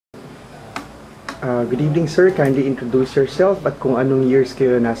Good evening, sir. Kindly introduce yourself at kung anong years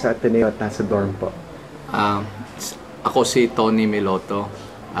kayo nasa Ateneo at nasa dorm po. Uh, Ako si Tony Meloto.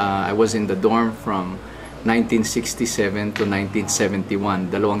 I was in the dorm from 1967 to 1971.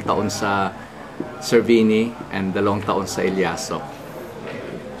 2 taon sa Servini and 2 taon sa Eliaso.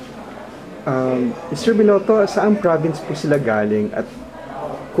 Mr. Meloto, saan province po sila galing? At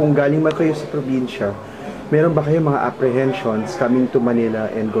kung galing man kayo sa probinsya, meron ba kayong mga apprehensions coming to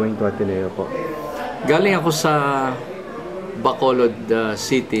Manila and going to Ateneo po? Galing ako sa Bacolod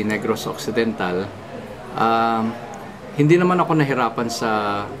City, Negros Occidental. Hindi naman ako nahirapan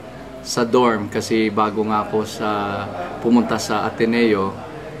sa dorm kasi bago nga ako pumunta sa Ateneo,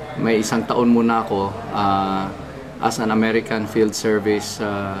 may 1 taon muna ako as an American Field Service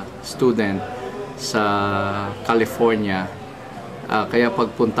student sa California. Kaya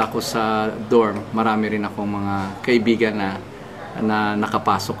pagpunta ko sa dorm, marami rin akong mga kaibigan na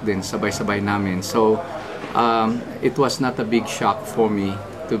nakapasok din, sabay-sabay namin. So, it was not a big shock for me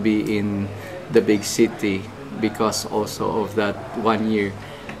to be in the big city because also of that 1 year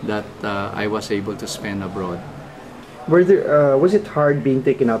that I was able to spend abroad. Was it hard being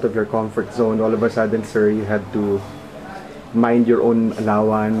taken out of your comfort zone? All of a sudden, sir, you had to mind your own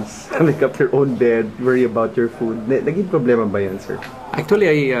allowance, make up your own bed, worry about your food. Naging problema ba yan, sir? Actually,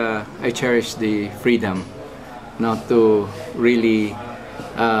 I cherish the freedom not to really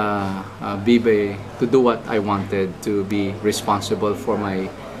to do what I wanted, to be responsible for my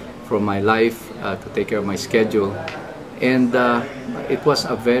life, to take care of my schedule. And it was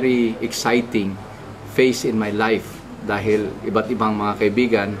a very exciting phase in my life dahil iba't ibang mga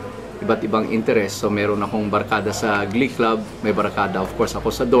kaibigan, iba't ibang interest. So meron akong barkada sa Glee Club, may barkada of course ako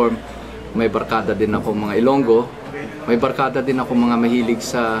sa dorm, may barkada din ako mga Ilonggo, may barkada din ako mga mahilig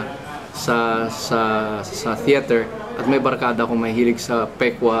sa theater, at may barkada akong mahilig sa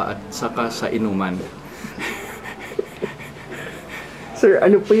pekwa at saka sa inuman. Sir,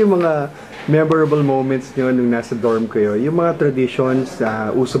 ano po yung mga memorable moments nyo nung nasa dorm kayo? Yung mga traditions,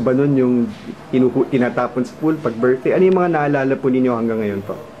 uso ba nun yung tinatapon sa pool pag birthday? Ano yung mga naalala po ninyo hanggang ngayon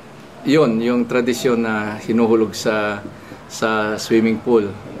po? Yun, yung tradisyon na hinuhulog sa swimming pool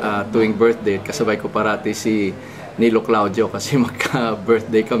tuwing birthday. Kasabay ko parati si Nilo Claudio kasi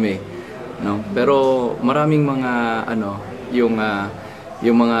magka-birthday kami. No? Pero maraming mga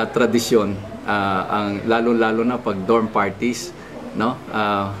yung mga tradisyon, ang lalo-lalo na pag dorm parties, no?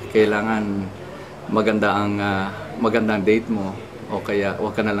 Kailangan magandang date mo, o kaya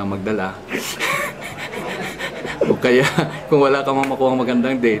wag ka na lang magdala. O kaya kung wala ka makuha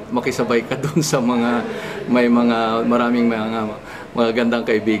magandang date, makisabay ka dun sa maraming mga magandang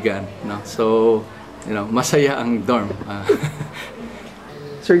kaibigan, no? So, masaya ang dorm.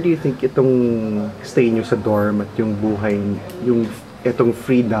 Sir, do you think itong stay nyo sa dorm at yung buhay, itong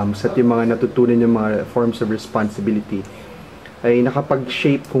freedoms at yung mga natutunan yung mga forms of responsibility ay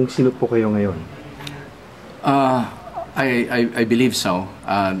nakapag-shape kung sino po kayo ngayon? I believe so.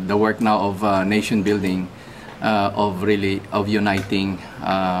 The work now of nation building, of uniting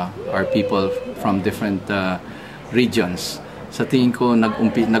our people from different regions. Sa tingin ko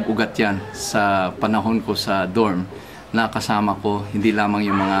nag-ugat yan sa panahon ko sa dorm, na kasama ko hindi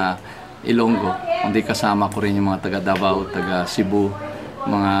lamang yung mga Ilonggo, kundi kasama ko rin yung mga taga Davao, taga Cebu,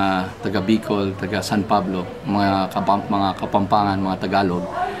 mga taga Bicol, taga San Pablo, mga Kapampangan, mga Tagalog.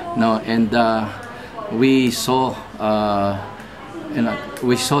 No, and we saw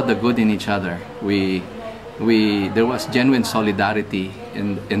the good in each other. There was genuine solidarity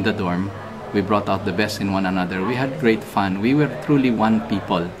in the dorm. We brought out the best in one another. We had great fun. We were truly one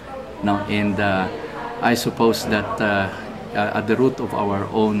people. No, and I suppose that at the root of our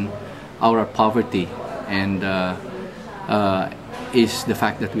poverty and is the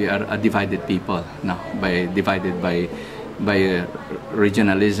fact that we are a divided people. No, divided by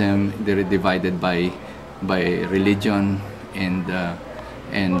regionalism, they're divided by religion and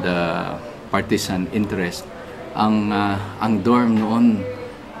partisan interest. Ang dorm noon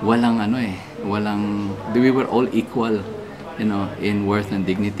we were all equal, in worth and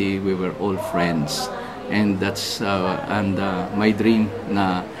dignity. We were all friends. And that's my dream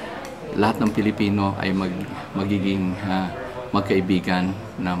na lahat ng Pilipino ay magiging magkaibigan,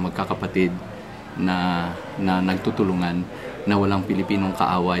 na magkakapatid, na nagtutulungan, na walang Pilipinong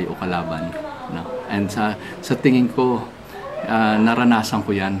kaaway o kalaban. No? And sa tingin ko, naranasan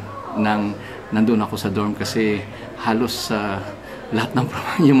ko yan nang nandun ako sa dorm kasi halos lahat ng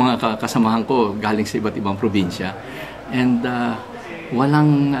yung mga kasamahan ko galing sa iba't ibang probinsya. And wala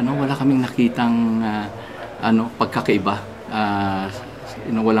kaming nakitang pagkakaiba,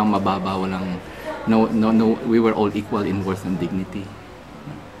 walang mababa, we were all equal in worth and dignity.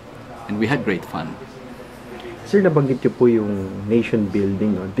 and we had great fun. Sir, nabanggit niyo po yung nation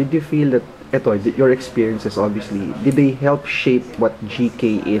building, no? Did you feel that, your experiences obviously, did they help shape what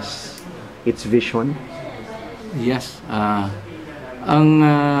GK is, its vision? Yes.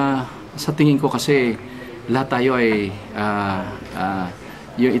 Sa tingin ko kasi, lahat tayo ay, ang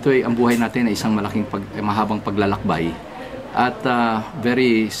buhay natin ay isang mahabang paglalakbay. At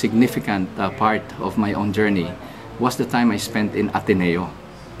very significant part of my own journey was the time I spent in Ateneo.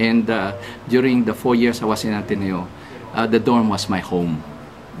 And during the 4 years I was in Ateneo, the dorm was my home.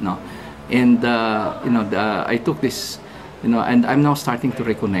 No? And I took this, and I'm now starting to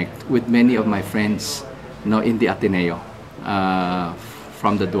reconnect with many of my friends, in the Ateneo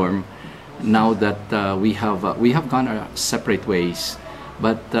from the dorm. Now that we have gone our separate ways,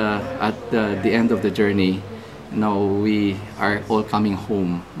 but at the end of the journey, we are all coming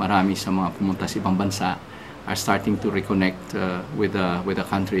home. Marami sa mga pumunta sa ibang bansa are starting to reconnect with the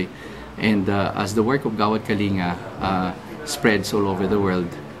country, and as the work of Gawad Kalinga spreads all over the world,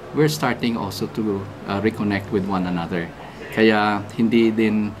 we're starting also to reconnect with one another. Kaya hindi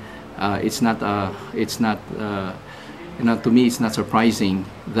din to me it's not surprising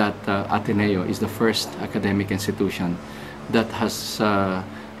that Ateneo is the first academic institution that has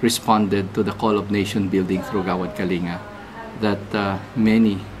responded to the call of nation building through Gawad Kalinga, that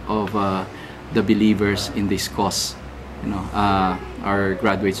many of the believers in this cause, are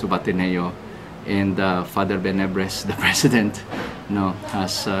graduates of Ateneo, and Father Benebres, the president,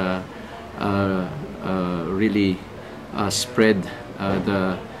 has really spread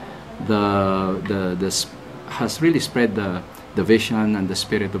the vision and the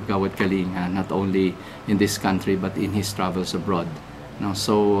spirit of Gawad Kalinga, not only in this country but in his travels abroad.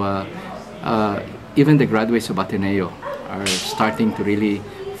 So even the graduates of Ateneo are starting to really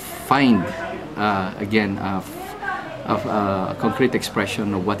find again a concrete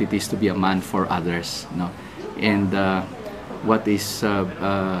expression of what it is to be a man for others. And what is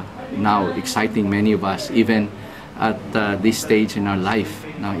now exciting many of us, even at this stage in our life,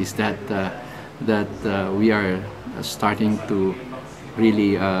 is that we are starting to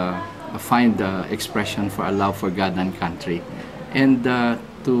really find the expression for our love for God and country, and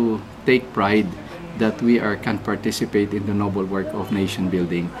to take pride that we can participate in the noble work of nation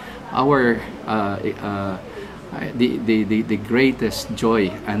building. The greatest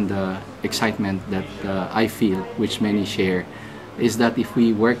joy and excitement that I feel, which many share, is that if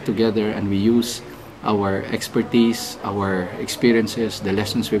we work together and we use our expertise, our experiences, the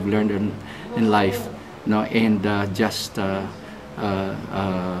lessons we've learned in life, and just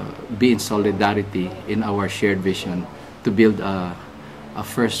be in solidarity in our shared vision to build a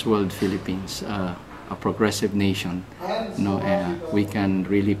first world Philippines, a progressive nation, we can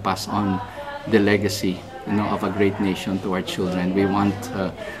really pass on the legacy, of a great nation to our children. We want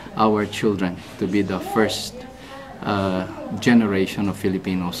our children to be the first generation of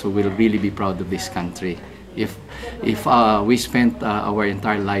Filipinos who will really be proud of this country. If we spent our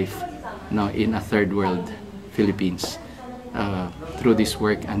entire life in a third world Philippines through this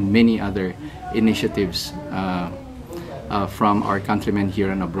work and many other initiatives from our countrymen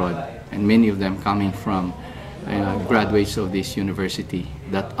here and abroad, and many of them coming from graduates of this university,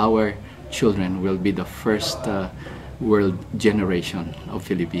 that our children will be the first world generation of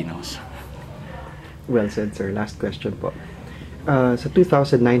Filipinos. Well said, sir. Last question po. Sa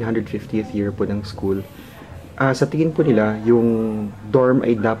 2950th year po ng school, sa tingin po nila, yung dorm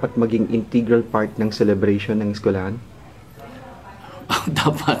ay dapat maging integral part ng celebration ng eskwelahan?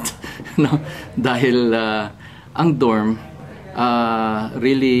 Dapat. Dahil ang dorm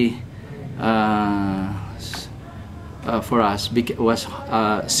really for us was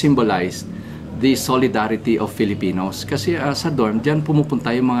symbolized the solidarity of Filipinos. Kasi sa dorm, diyan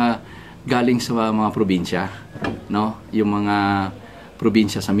pumupunta yung mga galing sa mga probinsya, yung mga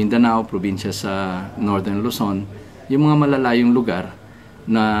probinsya sa Mindanao, probinsya sa Northern Luzon, yung mga malalayong lugar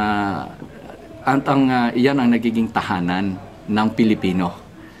na iyan ang nagiging tahanan ng Pilipino.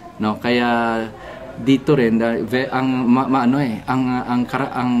 Kaya dito rin ang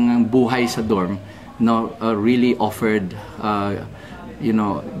buhay sa dorm really offered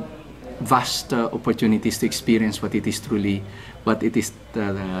vast opportunities to experience what it is to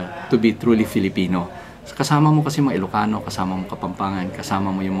be truly Filipino. Kasama mo kasi mga Ilocano, kasama mo Kapampangan,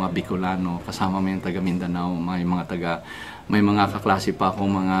 kasama mo yung mga Bicolano, kasama mo yung taga Mindanao, may mga kaklase pa akong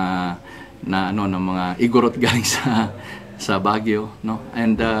mga mga Igorot galing sa Baguio,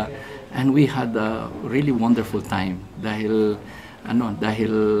 and we had a really wonderful time dahil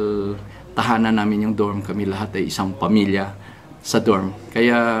tahanan namin yung dorm, kami lahat ay isang pamilya sa dorm.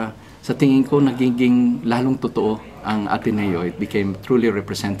 Kaya sa tingin ko nagiging lalong totoo ang Ateneo, it became truly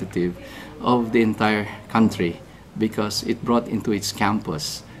representative of the entire country because it brought into its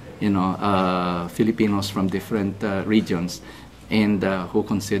campus, Filipinos from different regions and who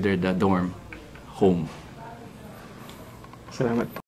consider the dorm home. Salamat.